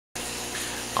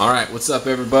Alright, what's up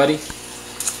everybody?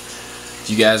 If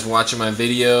you guys watching my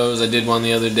videos, I did one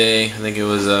the other day. I think it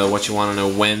was What You Want to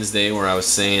Know Wednesday, where I was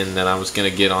saying that I was going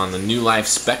to get on the New Life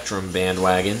Spectrum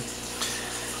bandwagon.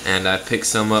 And I picked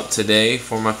some up today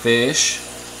for my fish.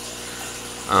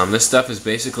 This stuff is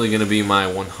basically going to be my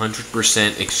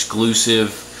 100%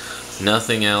 exclusive,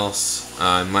 nothing else.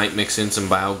 I might mix in some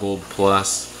BioGold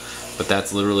Plus, but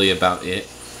that's literally about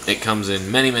it. It comes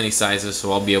in many sizes,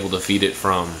 so I'll be able to feed it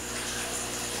from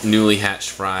newly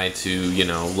hatched fry to, you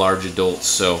know, large adults.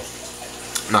 So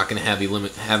I'm not going to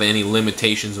have any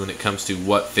limitations when it comes to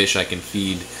what fish I can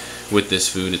feed with this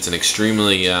food. It's an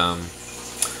extremely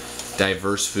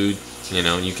diverse food. You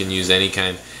know, you can use any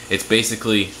kind. It's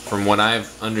basically, from what I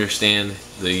understand,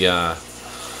 the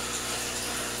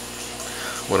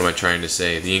what am I trying to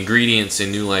say? The ingredients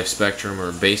in New Life Spectrum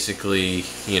are basically,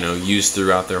 you know, used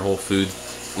throughout their whole food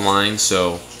line.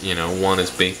 So, you know, one is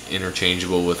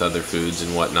interchangeable with other foods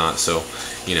and whatnot. So,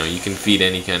 you know, you can feed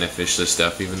any kind of fish this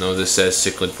stuff. Even though this says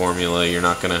cichlid formula, you're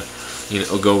not gonna, you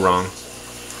know, go wrong.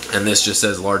 And this just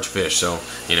says large fish, so,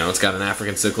 you know, it's got an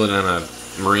African cichlid and a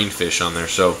marine fish on there.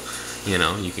 So, you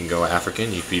know, you can go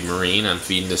African, you feed marine. I'm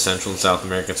feeding the Central and South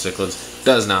American cichlids.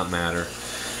 Does not matter.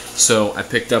 So I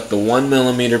picked up the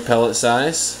 1mm pellet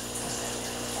size.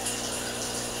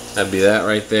 That'd be that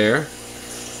right there,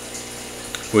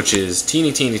 which is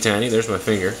teeny tiny. There's my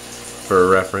finger for a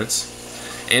reference.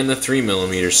 And the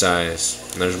 3mm size.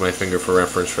 And there's my finger for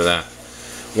reference for that.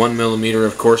 1mm,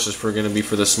 of course, is going to be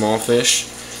for the small fish,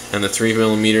 and the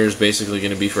 3mm is basically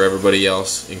going to be for everybody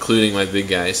else, including my big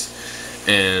guys.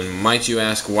 And might you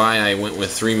ask why I went with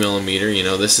 3mm? You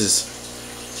know, this is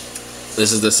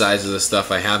the size of the stuff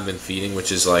I have been feeding,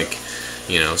 which is like,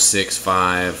 you know,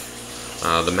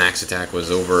 6'5". The max attack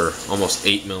was over almost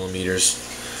 8mm.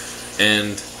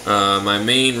 And my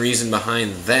main reason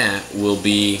behind that will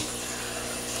be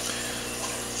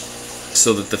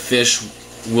so that the fish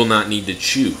will not need to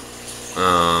chew.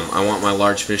 I want my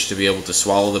large fish to be able to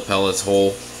swallow the pellets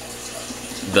whole,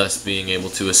 thus being able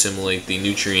to assimilate the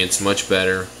nutrients much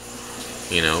better.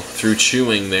 You know, through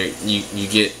chewing, you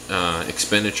get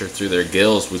expenditure through their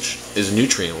gills, which is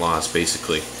nutrient loss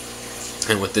basically.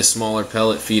 And with this smaller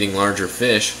pellet feeding larger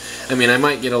fish, I mean, I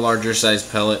might get a larger size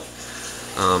pellet.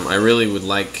 I really would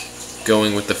like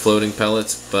going with the floating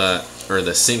pellets, or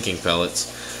the sinking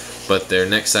pellets, but their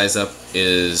next size up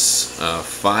is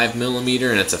 5mm,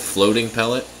 and it's a floating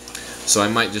pellet. So I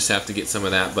might just have to get some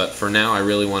of that. But for now, I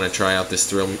really want to try out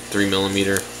this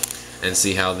 3mm and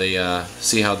see how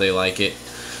they like it,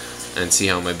 and see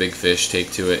how my big fish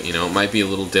take to it. You know, it might be a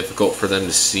little difficult for them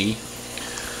to see,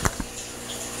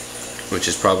 which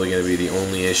is probably going to be the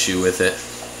only issue with it.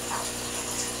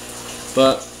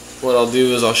 But what I'll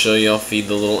do is I'll show you. I'll feed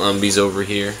the little umbies over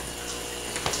here,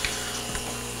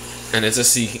 and it's a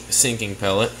sinking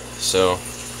pellet, so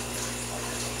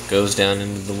goes down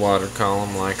into the water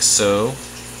column like so.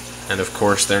 And of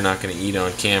course they're not going to eat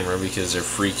on camera because they're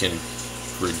freaking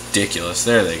ridiculous.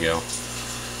 There they go.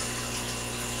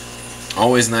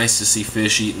 Always nice to see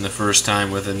fish eating the first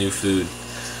time with a new food.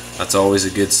 That's always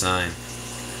a good sign.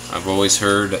 I've always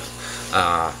heard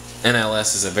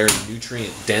NLS is a very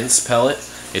nutrient dense pellet.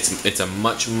 It's a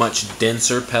much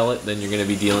denser pellet than you're going to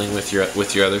be dealing with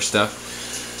your other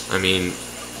stuff. I mean,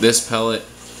 this pellet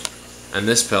and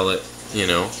this pellet, you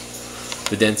know,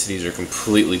 the densities are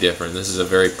completely different. This is a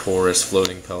very porous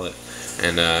floating pellet,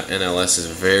 and NLS is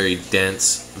very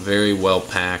dense, very well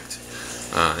packed,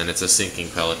 and it's a sinking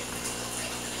pellet.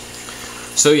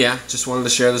 So yeah, just wanted to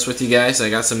share this with you guys. I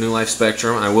got some New Life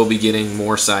Spectrum. I will be getting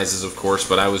more sizes, of course,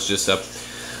 but I was just up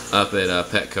at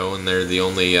Petco, and they're the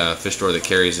only fish store that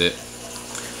carries it,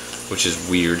 which is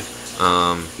weird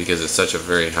because it's such a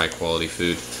very high quality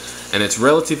food, and it's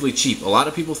relatively cheap. A lot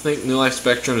of people think New Life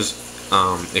Spectrum is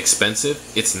expensive.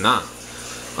 It's not.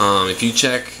 If you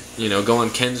check, you know, go on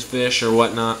Ken's Fish or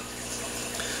whatnot,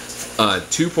 a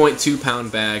 2.2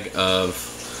 pound bag of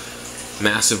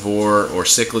massivore or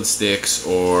cichlid sticks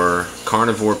or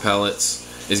carnivore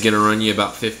pellets is going to run you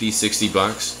about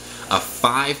 $50–60. A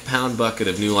 5-pound bucket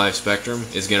of New Life Spectrum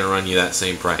is going to run you that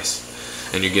same price,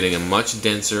 and you're getting a much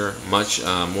denser, much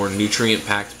more nutrient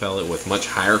packed pellet with much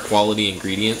higher quality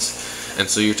ingredients. And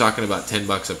so you're talking about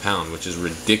 $10 a pound, which is a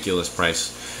ridiculous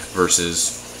price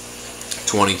versus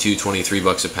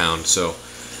 $22–23 a pound. So,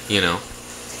 you know,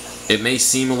 it may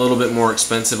seem a little bit more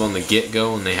expensive on the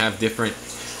get-go, and they have different.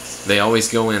 They always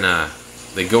go in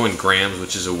grams,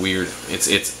 which is a weird.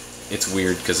 It's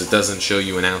weird because it doesn't show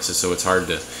you in ounces, so it's hard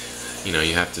to, you know,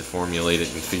 you have to formulate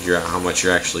it and figure out how much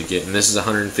you're actually getting. This is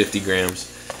 150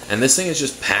 grams. And this thing is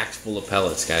just packed full of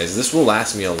pellets, guys. This will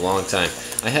last me a long time.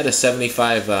 I had a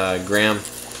 75 gram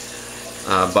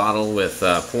bottle with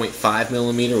 0.5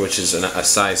 millimeter, which is a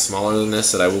size smaller than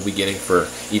this that I will be getting for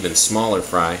even smaller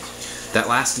fry. That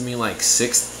lasted me like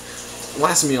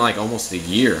almost a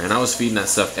year, and I was feeding that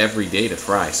stuff every day to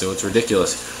fry, so it's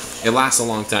ridiculous. It lasts a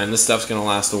long time. This stuff's gonna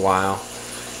last a while.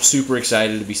 Super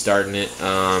excited to be starting it.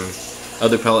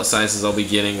 Other pellet sizes I'll be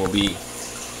getting will be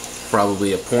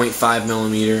probably a 0.5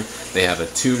 millimeter. They have a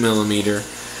 2 millimeter,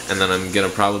 and then I'm gonna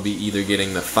probably be either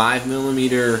getting the 5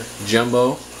 millimeter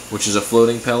jumbo, which is a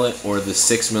floating pellet, or the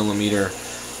 6 millimeter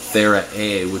Thera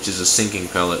A, which is a sinking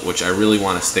pellet, which I really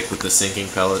want to stick with the sinking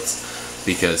pellets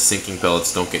because sinking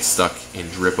pellets don't get stuck in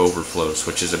drip overflows,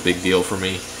 which is a big deal for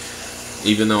me.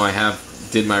 Even though I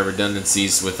did my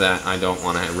redundancies with that, I don't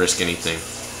want to risk anything.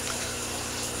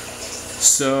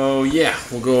 So yeah,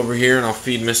 we'll go over here and I'll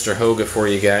feed Mr. Hoga for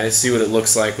you guys, see what it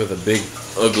looks like with a big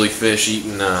ugly fish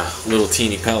eating little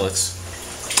teeny pellets.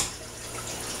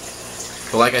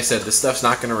 But like I said, this stuff's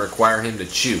not going to require him to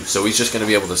chew, so he's just going to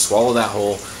be able to swallow that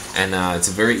whole, and it's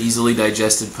a very easily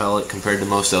digested pellet compared to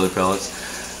most other pellets.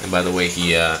 And by the way,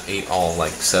 he ate all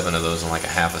like 7 of those in like a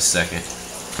half a second.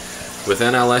 With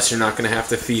NLS, you're not going to have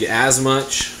to feed as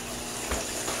much,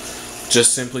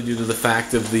 just simply due to the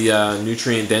fact of the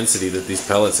nutrient density that these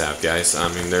pellets have, guys. I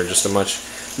mean, they're just a much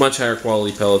higher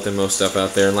quality pellet than most stuff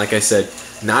out there. And like I said,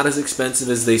 not as expensive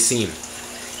as they seem.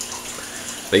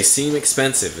 They seem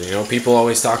expensive. You know, people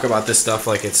always talk about this stuff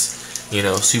like it's, you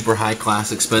know, super high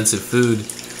class expensive food.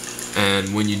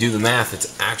 And when you do the math,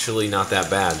 it's actually not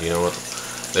that bad. You know,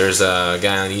 there's a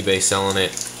guy on eBay selling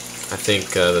it. I think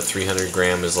the 300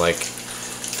 gram is like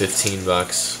 15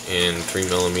 bucks in 3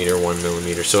 millimeter, 1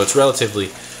 millimeter. So it's relatively,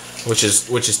 which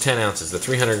is 10 ounces. The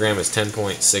 300 gram is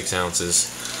 10.6 ounces.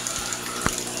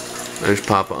 There's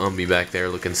Papa Umby back there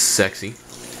looking sexy.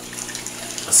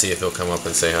 Let's see if he'll come up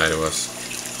and say hi to us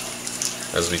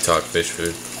as we talk fish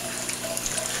food.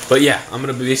 But yeah, I'm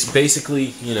gonna be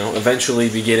basically, you know, eventually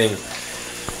be getting.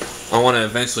 I want to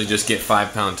eventually just get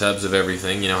 5-pound tubs of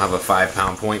everything. You know, have a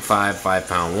 5-pound 0.5,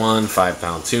 5-pound 1,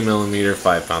 5-pound 2 millimeter,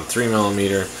 5-pound 3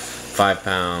 millimeter,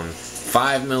 5-pound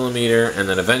 5 millimeter, and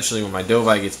then eventually when my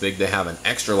Dovai gets big, they have an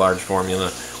extra large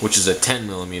formula, which is a 10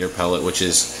 millimeter pellet, which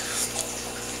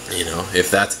is, you know, if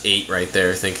that's 8 right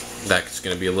there, I think that's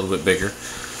going to be a little bit bigger.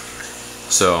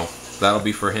 So that'll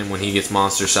be for him when he gets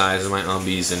monster size, and my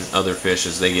umbies and other fish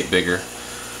as they get bigger.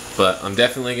 But I'm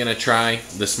definitely going to try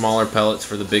the smaller pellets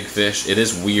for the big fish. It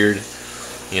is weird,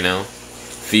 you know,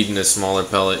 feeding a smaller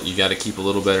pellet. You got to keep a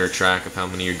little better track of how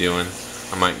many you're doing.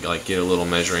 I might like get a little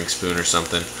measuring spoon or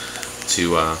something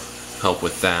to help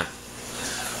with that.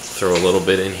 Throw a little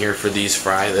bit in here for these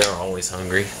fry. They're always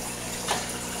hungry.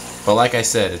 But like I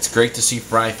said, it's great to see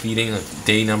fry feeding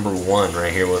day number 1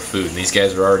 right here with food. These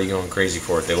guys are already going crazy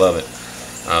for it. They love it.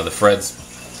 The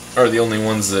Freds are the only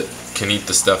ones that can eat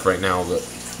the stuff right now, but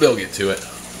they'll get to it.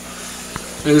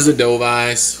 There's the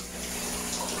Dovais.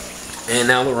 And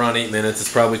now that we're on 8 minutes,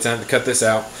 it's probably time to cut this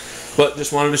out. But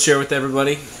just wanted to share with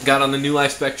everybody. Got on the New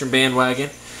Life Spectrum bandwagon.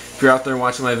 If you're out there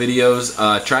watching my videos,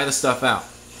 try the stuff out.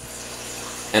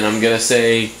 And I'm going to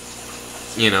say,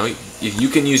 you know, if you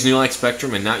can use New Life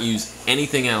Spectrum and not use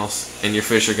anything else, and your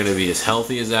fish are going to be as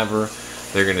healthy as ever.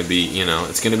 They're going to be, you know,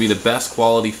 it's going to be the best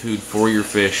quality food for your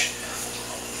fish.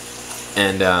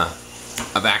 And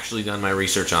I've actually done my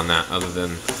research on that, other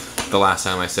than the last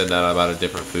time I said that about a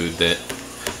different food that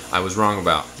I was wrong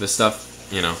about. This stuff,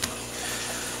 you know,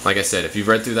 like I said, if you've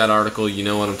read through that article, you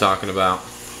know what I'm talking about.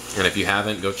 And if you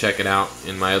haven't, go check it out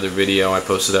in my other video. I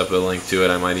posted up a link to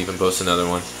it. I might even post another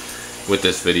one with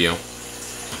this video.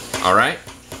 Alright?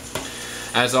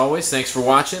 As always, thanks for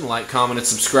watching. Like, comment, and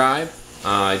subscribe.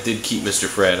 I did keep Mr.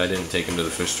 Fred. I didn't take him to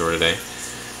the fish store today.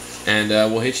 And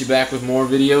we'll hit you back with more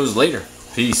videos later.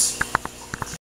 Peace.